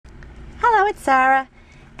it's Sarah,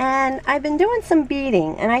 and I've been doing some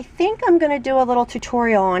beading, and I think I'm going to do a little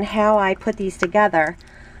tutorial on how I put these together.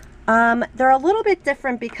 They're a little bit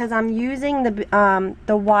different because I'm using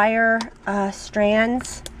the wire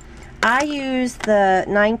strands. I use the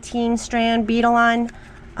 19 strand beadalon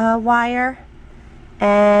wire,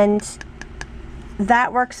 and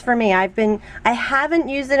that works for me. I haven't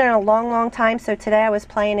used it in a long time, so today I was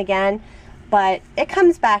playing again, but it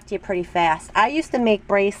comes back to you pretty fast. I used to make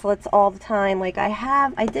bracelets all the time. Like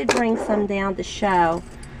I did bring some down to show.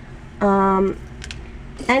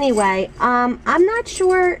 Anyway, I'm not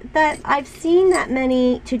sure that I've seen that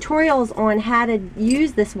many tutorials on how to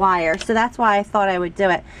use this wire, so that's why I thought I would do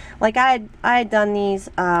it. Like I had done these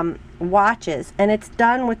watches, and it's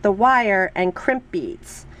done with the wire and crimp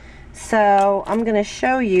beads. So I'm going to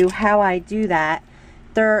show you how I do that.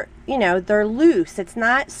 They're loose. It's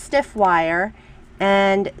not stiff wire,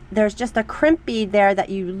 and there's just a crimp bead there that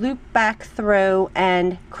you loop back through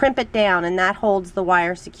and crimp it down, and that holds the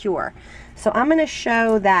wire secure. So I'm going to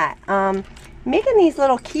show that. Making these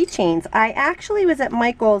little keychains. I actually was at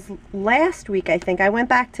Michael's last week, I think. I went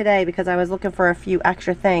back today because I was looking for a few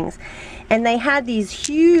extra things, and they had these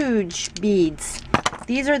huge beads.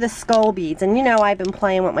 These are the skull beads, and you know I've been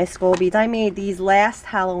playing with my skull beads. I made these last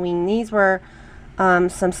Halloween. These were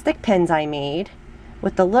some stick pins I made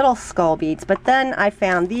with the little skull beads, but then I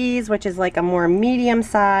found these, which is like a more medium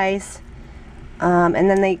size, and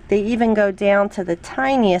then they even go down to the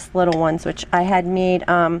tiniest little ones, which I had made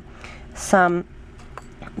some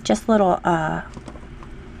just little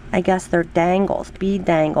I guess they're dangles, bead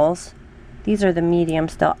dangles. These are the medium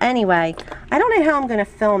still. Anyway, I don't know how I'm going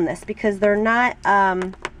to film this because they're not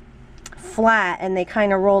flat and they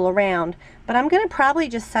kind of roll around, but I'm going to probably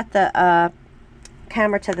just set the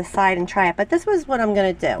camera to the side and try it. But this was what I'm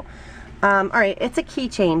going to do. Alright, it's a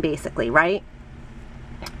keychain basically, right?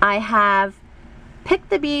 I have picked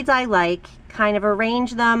the beads I like, kind of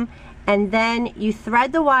arrange them, and then you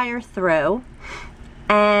thread the wire through,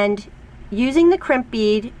 and using the crimp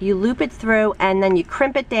bead, you loop it through, and then you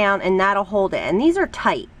crimp it down, and that'll hold it. And these are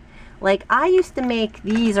tight. Like I used to make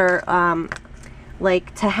these are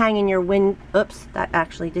like to hang in your wind. Oops, that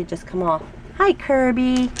actually did just come off. Hi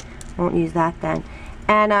Kirby. Won't use that then.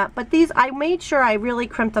 And but these, I made sure I really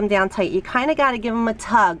crimped them down tight. You kind of got to give them a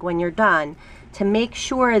tug when you're done to make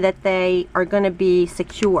sure that they are going to be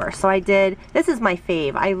secure. So I did. This is my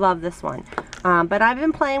fave. I love this one. But I've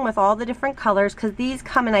been playing with all the different colors because these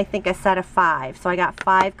come in, I think, a set of 5. So I got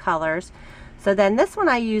 5 colors. So then this one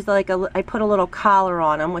I used like I put a little collar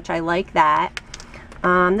on them, which I like that.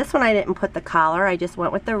 This one I didn't put the collar. I just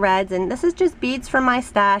went with the reds, and this is just beads from my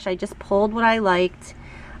stash. I just pulled what I liked.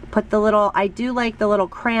 Put the little, I do like the little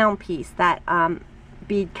crown piece, that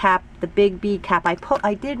bead cap, the big bead cap.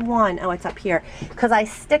 I did one, oh, it's up here, because I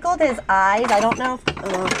stickled his eyes. I don't know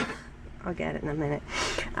if, I'll get it in a minute.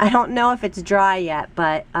 I don't know if it's dry yet,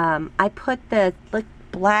 but I put the like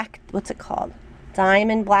black, what's it called?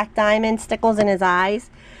 Black diamond stickles in his eyes,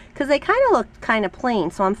 because they kind of look kind of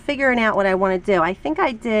plain. So I'm figuring out what I want to do. I think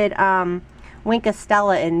I did Wink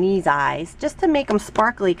Stella in these eyes, just to make them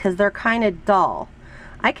sparkly, because they're kind of dull.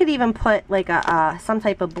 I could even put like some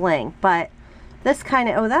type of bling, but this kind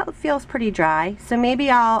of, oh, that feels pretty dry. So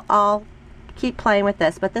maybe I'll keep playing with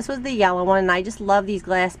this. But this was the yellow one, and I just love these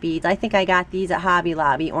glass beads. I think I got these at Hobby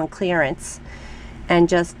Lobby on clearance, and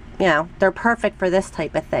just, you know, they're perfect for this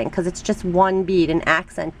type of thing because it's just one bead, an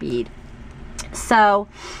accent bead. So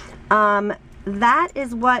that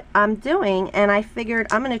is what I'm doing, and I figured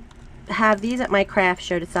I'm gonna have these at my craft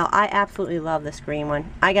show to sell. I absolutely love this green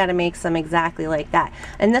one. I got to make some exactly like that.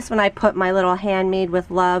 And this one I put my little handmade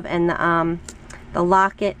with love and the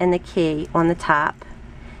locket and the key on the top,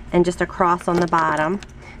 and just a cross on the bottom.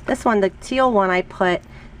 This one, the teal one, I put,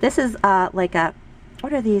 this is like a,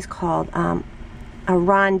 what are these called? A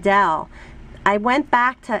rondelle. I went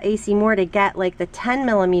back to AC Moore to get like the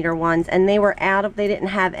 10mm ones, and they were out of, they didn't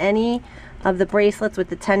have any of the bracelets with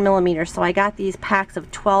the 10mm, so I got these packs of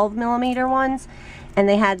 12mm ones, and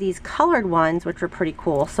they had these colored ones which were pretty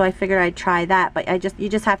cool, so I figured I'd try that. But you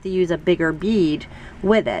just have to use a bigger bead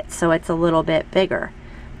with it, so it's a little bit bigger.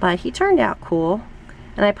 But he turned out cool,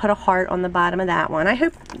 and I put a heart on the bottom of that one. I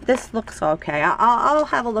hope this looks okay. I'll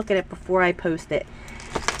have a look at it before I post it.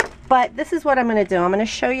 But this is what I'm going to do. I'm going to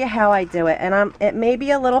show you how I do it, and it may be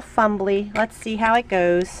a little fumbly. Let's see how it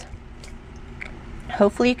goes.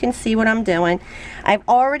 Hopefully you can see what I'm doing. I've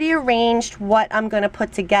already arranged what I'm going to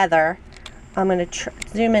put together. I'm going to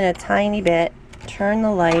zoom in a tiny bit, turn the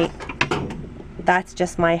light. That's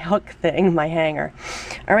just my hook thing, my hanger.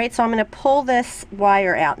 Alright, so I'm going to pull this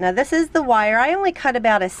wire out. Now this is the wire. I only cut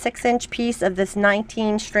about a 6-inch piece of this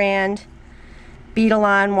 19 strand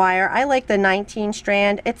beadalon wire. I like the 19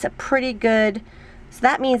 strand. It's a pretty good, so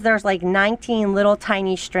that means there's like 19 little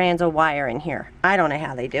tiny strands of wire in here. I don't know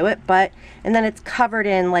how they do it, but, and then it's covered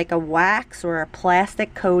in like a wax or a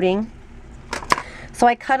plastic coating. So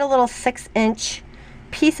I cut a little 6-inch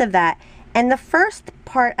piece of that. And the first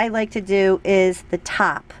part I like to do is the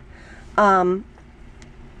top.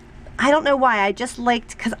 I don't know why, I just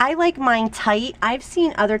liked, because I like mine tight. I've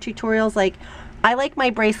seen other tutorials, like I like my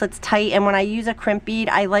bracelets tight, and when I use a crimp bead,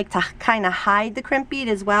 I like to kind of hide the crimp bead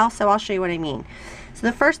as well, so I'll show you what I mean. So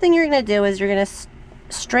the first thing you're going to do is you're going to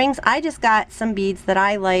strings. I just got some beads that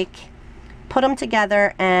I like, put them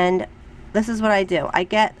together, and this is what I do. I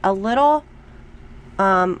get a little,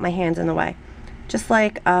 my hand's in the way, just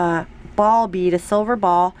like a ball bead, a silver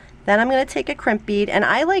ball. Then I'm going to take a crimp bead, and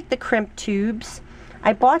I like the crimp tubes.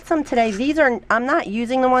 I bought some today. These are, I'm not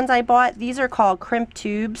using the ones I bought. These are called crimp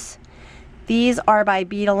tubes. These are by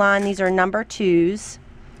Beadalon. These are number 2s.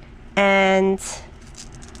 And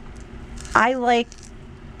I like,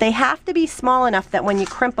 they have to be small enough that when you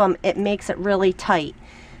crimp them, it makes it really tight.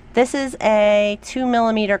 This is a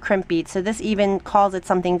 2mm crimp bead, so this even calls it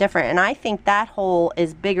something different. And I think that hole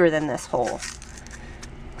is bigger than this hole.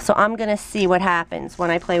 So I'm going to see what happens when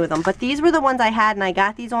I play with them. But these were the ones I had, and I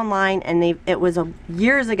got these online, and it was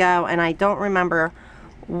years ago, and I don't remember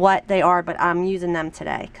what they are, but I'm using them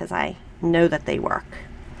today because I know that they work.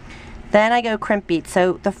 Then I go crimp bead.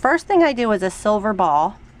 So the first thing I do is a silver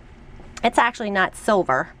ball. It's actually not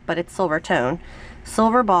silver, but it's silver tone.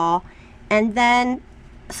 Silver ball, and then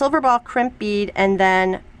silver ball, crimp bead, and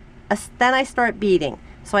then I start beading.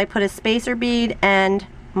 So I put a spacer bead and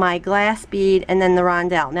my glass bead, and then the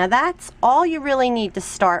rondelle. Now that's all you really need to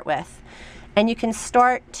start with, and you can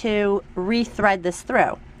start to re-thread this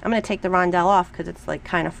through. I'm going to take the rondelle off because it's like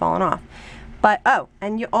kind of falling off. But oh,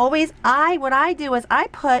 and you always, what I do is I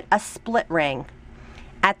put a split ring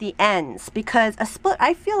at the ends, because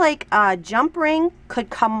I feel like a jump ring could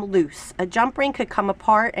come loose. A jump ring could come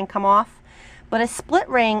apart and come off, but a split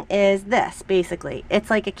ring is this, basically. It's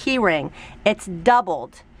like a key ring. It's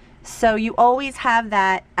doubled. So you always have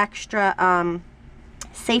that extra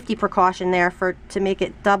safety precaution there to make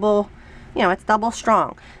it double, you know, it's double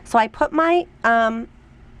strong. So I put my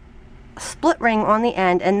split ring on the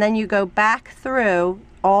end, and then you go back through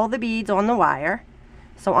all the beads on the wire.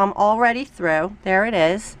 So I'm already through, there it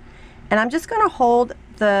is. And I'm just going to hold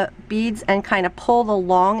the beads and kind of pull the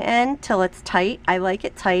long end till it's tight. I like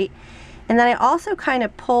it tight. And then I also kind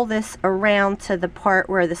of pull this around to the part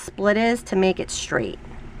where the split is to make it straight.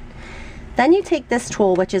 Then you take this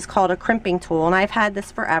tool, which is called a crimping tool, and I've had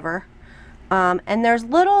this forever. And there's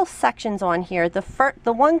little sections on here. The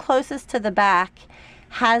one closest to the back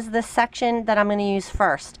has the section that I'm going to use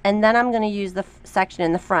first, and then I'm going to use the section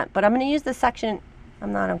in the front. But I'm going to use the section,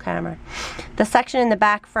 I'm not on camera, the section in the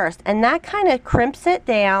back first, and that kind of crimps it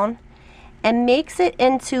down and makes it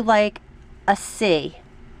into like a C.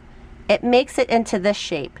 It makes it into this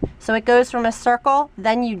shape. So it goes from a circle,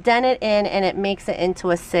 then you dent it in, and it makes it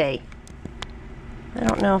into a C. I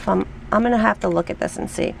don't know if I'm going to have to look at this and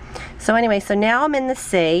see. So anyway, so now I'm in the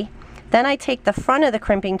C. Then I take the front of the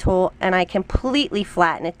crimping tool and I completely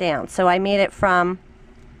flatten it down. So I made it from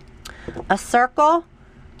a circle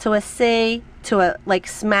to a C to a like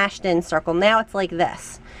smashed in circle. Now it's like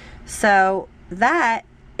this. So that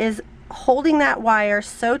is holding that wire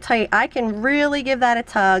so tight. I can really give that a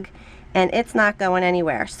tug and it's not going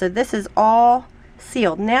anywhere. So this is all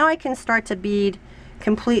sealed. Now I can start to bead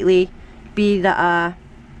completely. Bead my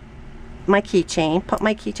keychain, put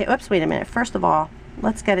my keychain, oops, wait a minute, first of all,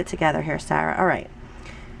 let's get it together here, Sarah. All right,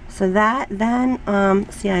 so that, then,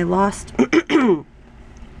 see, I lost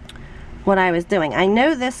what I was doing. I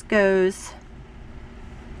know this goes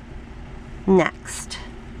next.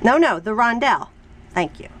 No, the rondelle,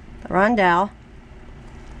 thank you, the rondelle,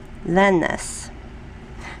 then this.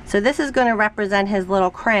 So this is going to represent his little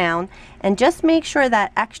crown, and just make sure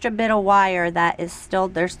that extra bit of wire that is still,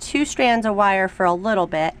 there's 2 strands of wire for a little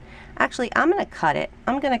bit. Actually, I'm going to cut it.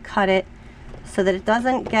 I'm going to cut it so that it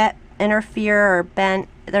doesn't get interfere or bent.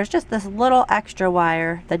 There's just this little extra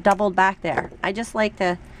wire that doubled back there. I just like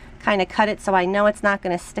to kind of cut it so I know it's not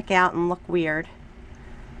going to stick out and look weird.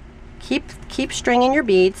 Keep stringing your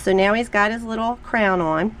beads. So now he's got his little crown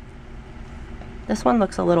on. This one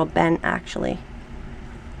looks a little bent actually.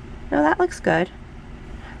 No, that looks good.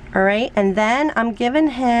 All right, and then I'm giving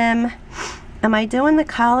him, am I doing the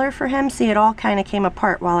collar for him? See, it all kind of came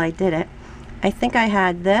apart while I did it. I think I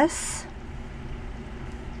had this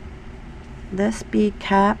bead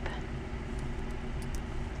cap,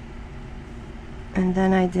 and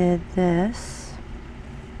then I did this,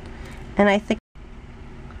 and I think,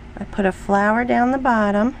 I put a flower down the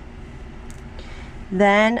bottom,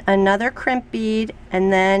 then another crimp bead,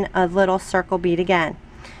 and then a little circle bead again.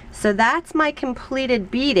 So that's my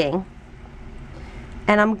completed beading,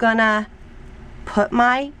 and I'm gonna put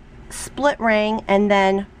my split ring and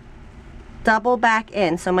then double back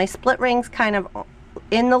in. So my split ring's kind of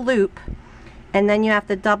in the loop, and then you have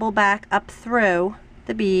to double back up through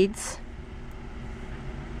the beads.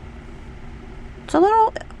 It's a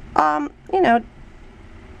little you know,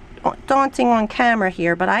 daunting on camera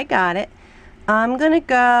here, but I got it. I'm gonna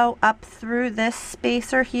go up through this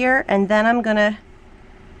spacer here, and then I'm gonna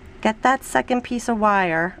get that second piece of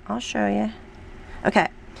wire. I'll show you. Okay,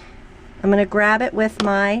 I'm gonna grab it with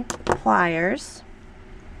my pliers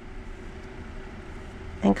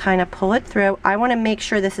and kind of pull it through. I want to make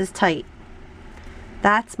sure this is tight.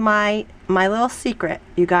 That's my little secret,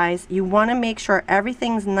 you guys. You want to make sure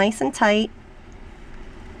everything's nice and tight.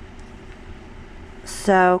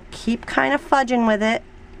 So keep kind of fudging with it,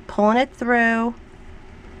 pulling it through.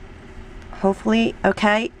 Hopefully,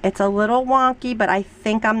 okay, it's a little wonky, but I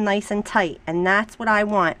think I'm nice and tight, and that's what I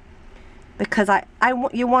want. Because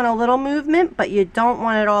you want a little movement, but you don't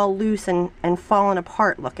want it all loose and falling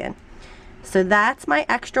apart looking. So that's my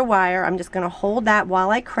extra wire. I'm just going to hold that while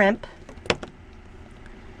I crimp.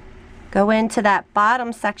 Go into that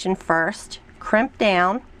bottom section first, crimp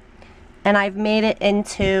down, and I've made it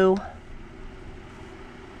into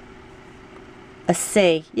a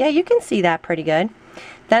C. Yeah, you can see that pretty good.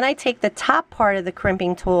 Then I take the top part of the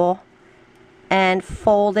crimping tool and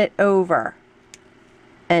fold it over.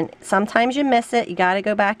 And sometimes you miss it. You got to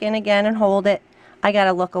go back in again and hold it. I got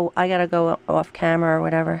to go off camera or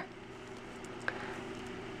whatever.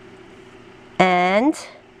 And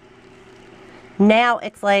now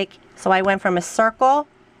it's like, so I went from a circle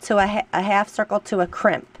to a half circle to a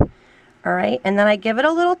crimp. All right, and then I give it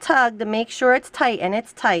a little tug to make sure it's tight, and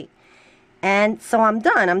it's tight. And so I'm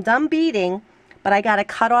done beading, but I got to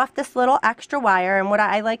cut off this little extra wire, and what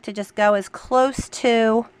I like to just go as close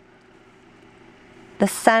to the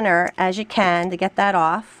center as you can to get that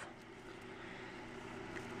off.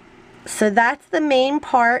 So that's the main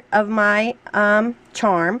part of my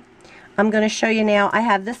charm. I'm going to show you now. I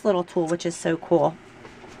have this little tool, which is so cool.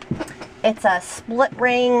 It's a split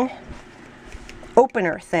ring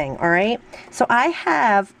opener thing, all right? So I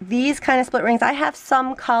have these kind of split rings. I have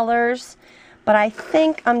some colors, but I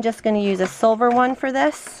think I'm just going to use a silver one for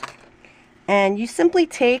this. And you simply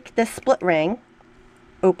take this split ring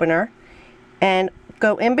opener and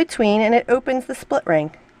go in between, and it opens the split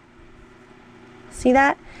ring. See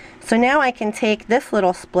that? So now I can take this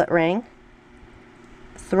little split ring,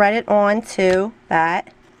 thread it onto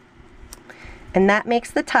that, and that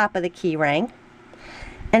makes the top of the key ring.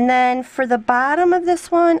 And then for the bottom of this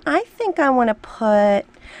one, I think I want to put,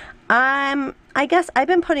 I guess I've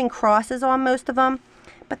been putting crosses on most of them,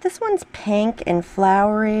 but this one's pink and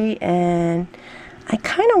flowery, and I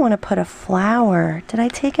kind of want to put a flower. Did I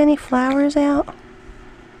take any flowers out?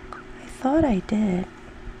 I thought I did.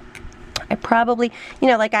 I probably, you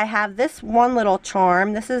know, like I have this one little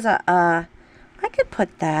charm. This is I could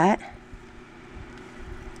put that.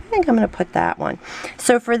 I think I'm going to put that one.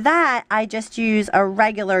 So for that, I just use a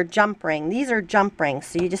regular jump ring. These are jump rings.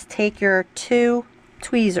 So you just take your two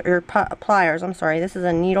tweezers, or pliers, I'm sorry, this is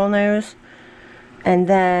a needle nose. And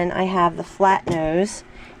then I have the flat nose.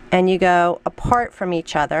 And you go apart from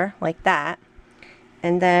each other, like that.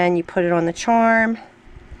 And then you put it on the charm,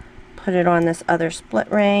 put it on this other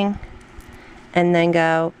split ring, and then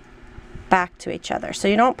go back to each other. So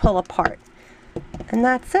you don't pull apart. And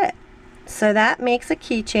that's it. So that makes a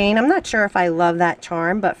keychain. I'm not sure if I love that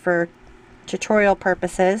charm, but for tutorial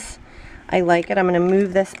purposes, I like it. I'm going to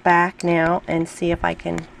move this back now and see if I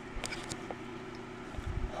can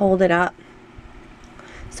hold it up.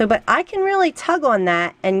 So, but I can really tug on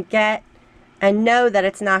that and get and know that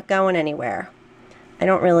it's not going anywhere. I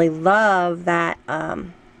don't really love that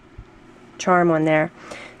charm on there.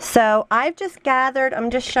 So I've just gathered, I'm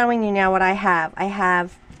just showing you now what I have. I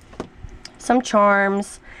have some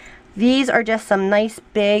charms. These are just some nice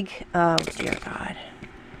big, oh dear God.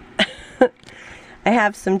 I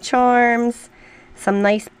have some charms, some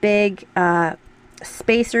nice big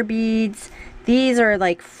spacer beads. These are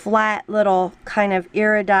like flat little kind of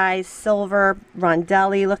iridized silver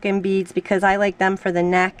rondelli looking beads because I like them for the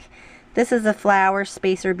neck. This is a flower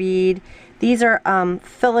spacer bead. These are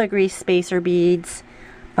filigree spacer beads.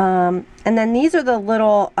 And then these are the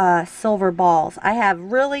little silver balls. I have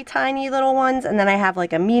really tiny little ones, and then I have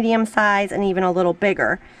like a medium size and even a little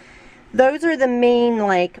bigger. Those are the main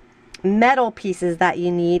like metal pieces that you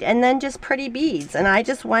need, and then just pretty beads. And I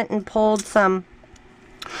just went and pulled some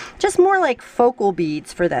just more like focal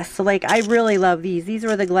beads for this. So like I really love these. These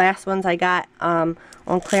were the glass ones I got on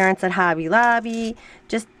clearance at Hobby Lobby.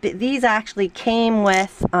 Just these actually came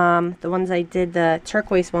with the ones I did the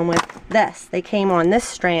turquoise one with. This they came on this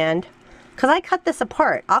strand because I cut this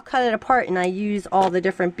apart. I'll cut it apart and I use all the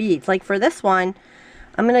different beads. Like for this one,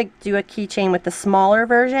 I'm gonna do a keychain with the smaller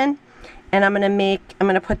version, and I'm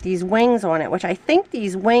gonna put these wings on it, which I think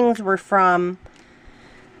these wings were from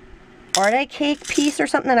Art Cake piece or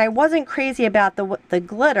something. And I wasn't crazy about the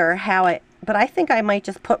glitter, but I think I might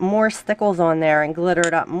just put more stickles on there and glitter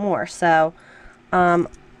it up more. So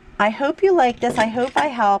I hope you like this. I hope I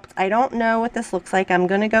helped. I don't know what this looks like. I'm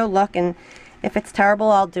gonna go look, and if it's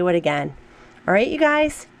terrible, I'll do it again. All right, you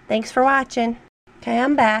guys, thanks for watching. Okay,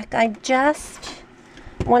 I'm back. I just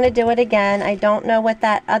want to do it again. I don't know what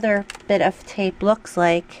that other bit of tape looks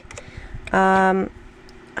like.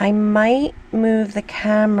 I might move the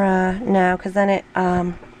camera now because then it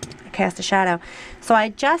cast a shadow. So I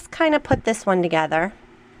just kind of put this one together.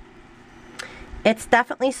 It's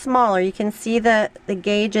definitely smaller. You can see the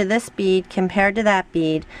gauge of this bead compared to that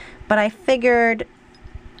bead, but I figured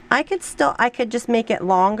I could just make it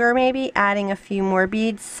longer, maybe adding a few more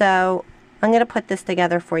beads. So I'm going to put this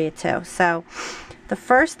together for you too. So the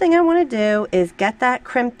first thing I want to do is get that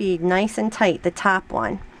crimp bead nice and tight, the top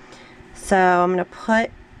one. So I'm going to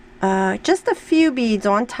put just a few beads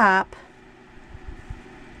on top.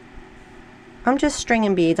 I'm just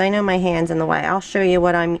stringing beads. I know my hand's in the way. I'll show you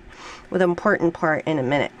what the important part in a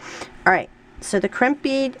minute. Alright, so the crimp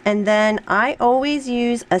bead, and then I always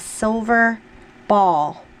use a silver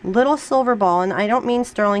ball, little silver ball, and I don't mean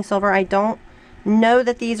sterling silver. I don't know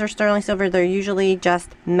that these are sterling silver. They're usually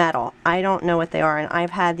just metal. I don't know what they are, and I've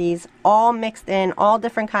had these all mixed in, all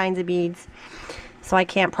different kinds of beads, so I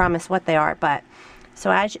can't promise what they are. But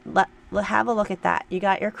so as have a look at that. You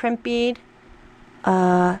got your crimp bead,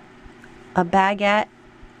 a baguette,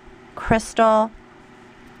 crystal,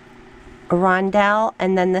 a rondelle,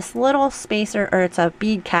 and then this little spacer, or it's a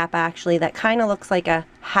bead cap actually, that kind of looks like a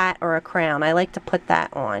hat or a crown. I like to put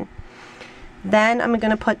that on. Then I'm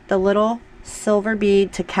going to put the little silver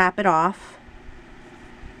bead to cap it off.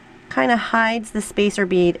 Kind of hides the spacer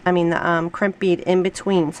bead, the crimp bead in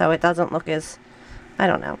between, so it doesn't look as, I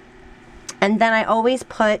don't know. And then I always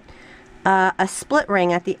put a split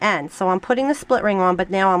ring at the end. So I'm putting the split ring on, but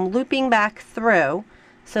now I'm looping back through.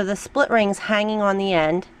 So the split ring's hanging on the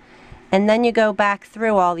end. And then you go back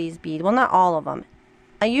through all these beads. Well, not all of them.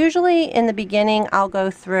 I usually, in the beginning, I'll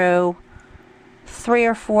go through 3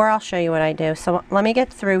 or 4. I'll show you what I do. So let me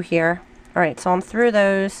get through here. All right, so I'm through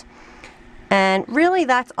those. And really,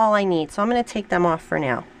 that's all I need. So I'm going to take them off for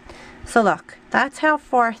now. So look, that's how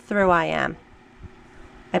far through I am.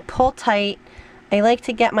 I pull tight. I like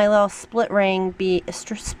to get my little split ring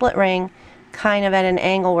kind of at an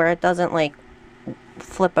angle where it doesn't like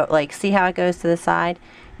flip out. Like, see how it goes to the side?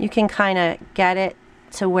 You can kind of get it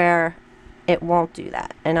to where it won't do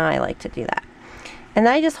that, and I like to do that. And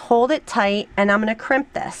then I just hold it tight, and I'm going to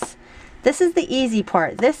crimp this. This is the easy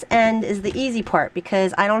part. This end is the easy part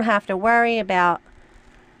because I don't have to worry about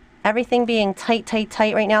everything being tight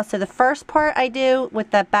right now. So the first part I do with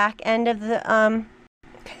the back end of the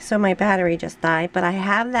okay, so my battery just died, but I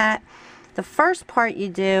have that. The first part you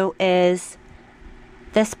do is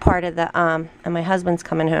this part of the and my husband's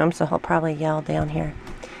coming home, so he'll probably yell down here.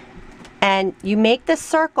 And you make the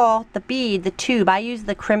circle, the bead, the tube. I use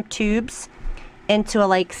the crimp tubes into a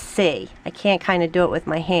like C. I can't kind of do it with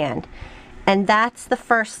my hand. And that's the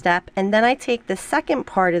first step. And then I take the second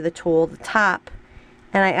part of the tool, the top,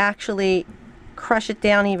 and I actually crush it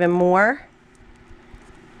down even more.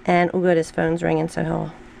 And oh good, his phone's ringing, so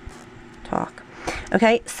he'll talk.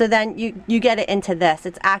 Okay, so then you get it into this.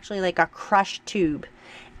 It's actually like a crushed tube.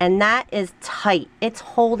 And that is tight. It's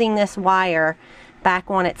holding this wire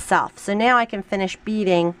back on itself. So now I can finish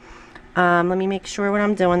beading. Let me make sure what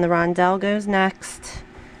I'm doing. The rondelle goes next.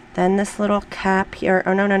 Then this little cap here.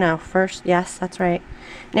 Oh, no. First, yes, that's right.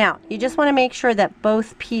 Now, you just want to make sure that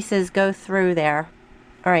both pieces go through there.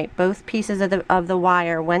 All right, both pieces of the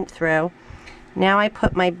wire went through. Now I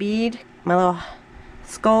put my bead, my little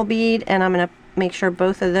skull bead, and I'm going to make sure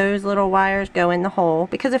both of those little wires go in the hole.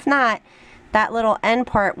 Because if not, that little end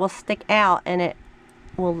part will stick out and it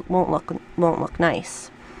won't look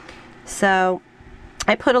nice. So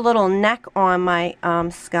I put a little neck on my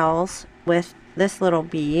skulls with this little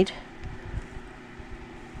bead,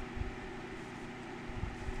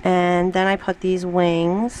 and then I put these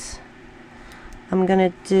wings. I'm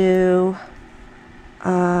gonna do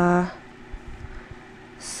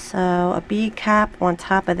so a bead cap on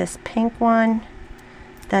top of this pink one,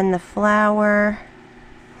 then the flower,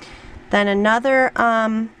 Then another,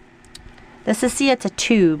 this is, see, it's a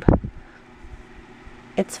tube.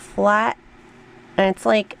 It's flat, and it's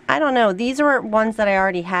like, I don't know, these are ones that I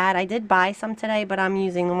already had. I did buy some today, but I'm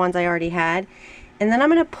using the ones I already had. And then I'm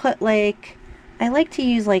going to put, like, I like to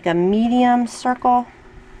use like a medium circle.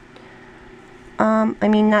 I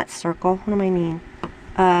mean, not circle, what do I mean?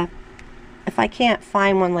 If I can't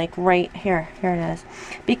find one like right here, here it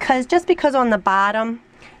is. Just because on the bottom,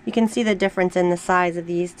 you can see the difference in the size of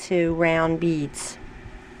these two round beads.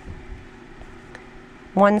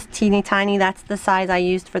 One's teeny tiny, that's the size I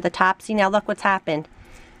used for the top. See, now look what's happened.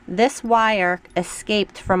 This wire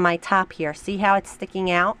escaped from my top here. See how it's sticking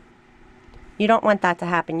out? You don't want that to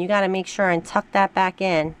happen. You got to make sure and tuck that back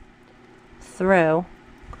in through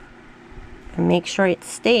and make sure it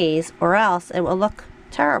stays, or else it will look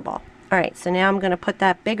terrible. Alright, so now I'm going to put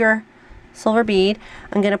that bigger silver bead.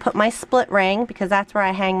 I'm going to put my split ring, because that's where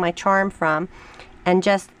I hang my charm from, and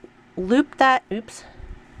just loop that, oops,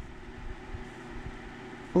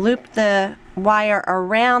 loop the wire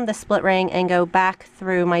around the split ring and go back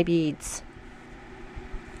through my beads.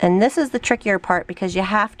 And this is the trickier part, because you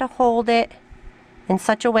have to hold it in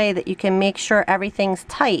such a way that you can make sure everything's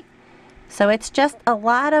tight. So it's just a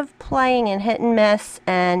lot of playing and hit and miss,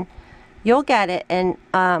 and you'll get it. And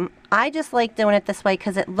I just like doing it this way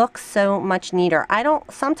because it looks so much neater.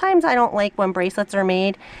 Sometimes I don't like when bracelets are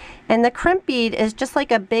made, and the crimp bead is just like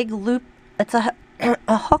a big loop. It's a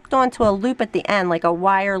hooked onto a loop at the end, like a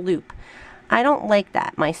wire loop. I don't like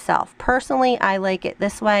that myself. Personally, I like it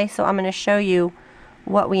this way, so I'm going to show you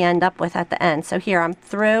what we end up with at the end. So here, I'm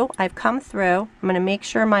through. I've come through. I'm going to make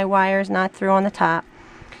sure my wire's not through on the top.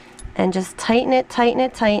 And just tighten it, tighten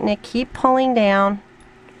it, tighten it. Keep pulling down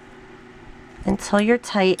until you're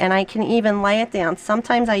tight. And I can even lay it down.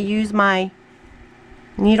 Sometimes I use my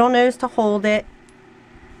needle nose to hold it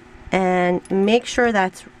and make sure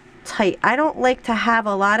that's tight. I don't like to have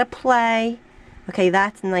a lot of play. Okay,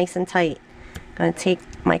 that's nice and tight. I'm going to take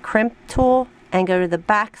my crimp tool and go to the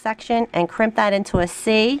back section and crimp that into a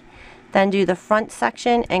C. Then do the front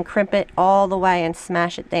section and crimp it all the way and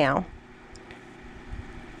smash it down.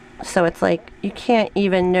 So it's like you can't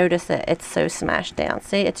even notice it. It's so smashed down.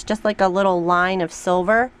 See, it's just like a little line of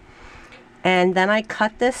silver. And then I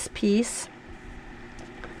cut this piece.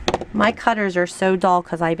 My cutters are so dull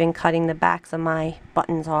because I've been cutting the backs of my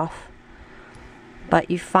buttons off.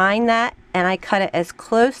 But you find that, and I cut it as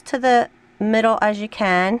close to the middle as you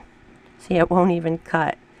can. See, it won't even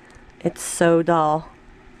cut. It's so dull.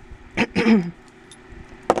 And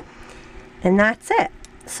that's it.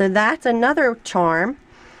 So that's another charm.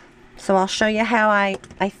 So I'll show you how I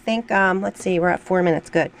think, let's see, we're at 4 minutes,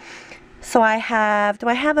 good. So I have, do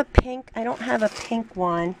I have a pink? I don't have a pink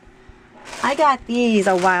one. I got these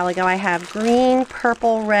a while ago. I have green,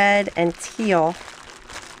 purple, red, and teal,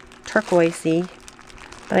 turquoisey,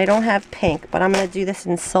 but I don't have pink, but I'm going to do this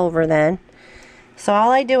in silver then. So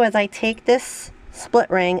all I do is I take this split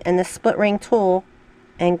ring and the split ring tool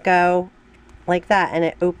and go like that, and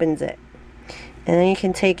it opens it. And then you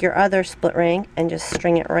can take your other split ring and just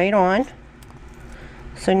string it right on.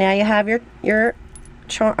 So now you have your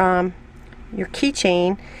keychain.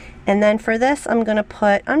 And then for this, I'm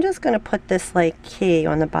just gonna put this like key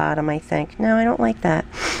on the bottom, I think. No, I don't like that.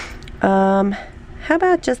 How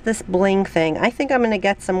about just this bling thing? I think I'm gonna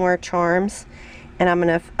get some more charms, and I'm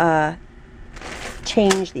gonna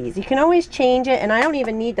change these. You can always change it, and I don't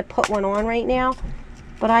even need to put one on right now,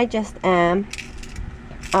 but I just am.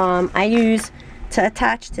 I use to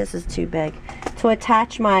attach, this is too big, to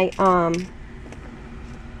attach my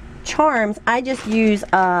charms, I just use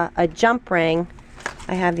a jump ring.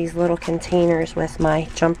 I have these little containers with my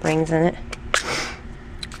jump rings in it.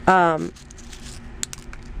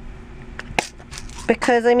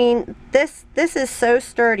 Because I mean, this is so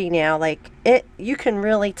sturdy now, like you can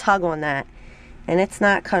really tug on that and it's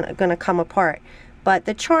not gonna come apart. But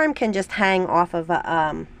the charm can just hang off of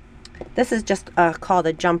a this is just called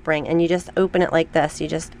a jump ring, and you just open it like this. You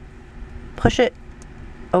just push it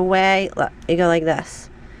away. Look, you go like this.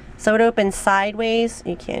 So it opens sideways.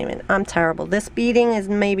 You can't even, I'm terrible. This beading is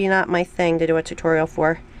maybe not my thing to do a tutorial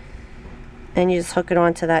for. And you just hook it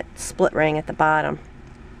onto that split ring at the bottom.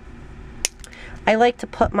 I like to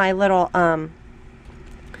put my little,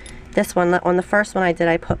 this one, on the first one I did,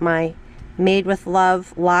 I put my Made with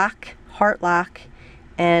Love lock, heart lock,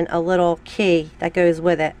 and a little key that goes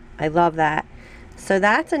with it. I love that. So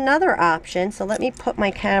that's another option. So let me put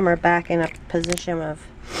my camera back in a position of,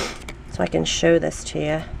 so I can show this to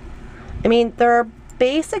you. I mean, they're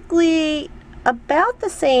basically about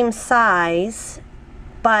the same size,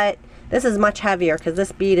 but this is much heavier because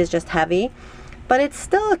this bead is just heavy. But it's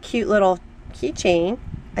still a cute little keychain.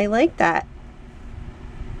 I like that.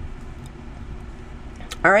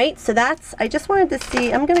 Alright, so that's, I just wanted to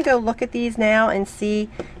see, I'm going to go look at these now and see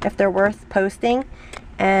if they're worth posting.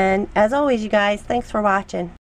 And as always, you guys, thanks for watching.